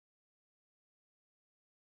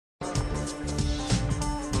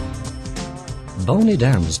Boon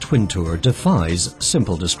Edam's Twintour defies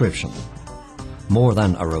simple description. More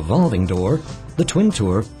than a revolving door, the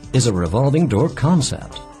Twintour is a revolving door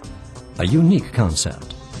concept. A unique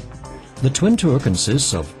concept. The Twintour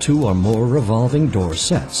consists of 2 or more revolving door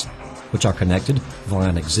sets, which are connected via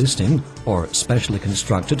an existing or specially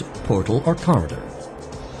constructed portal or corridor.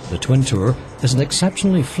 The Twintour is an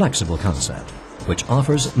exceptionally flexible concept, which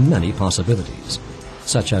offers many possibilities,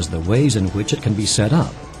 such as the ways in which it can be set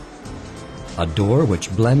up. A door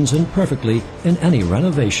which blends in perfectly in any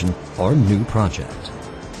renovation or new project.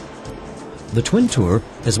 The Twintour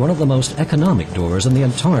is one of the most economic doors in the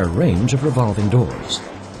entire range of revolving doors.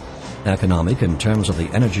 Economic in terms of the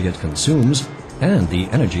energy it consumes and the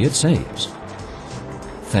energy it saves.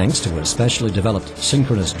 Thanks to a specially developed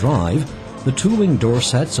synchronous drive, the 2-wing door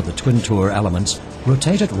sets of the Twintour elements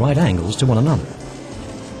rotate at right angles to one another.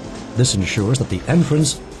 This ensures that the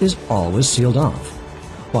entrance is always sealed off,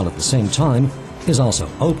 while at the same time is also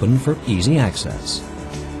open for easy access.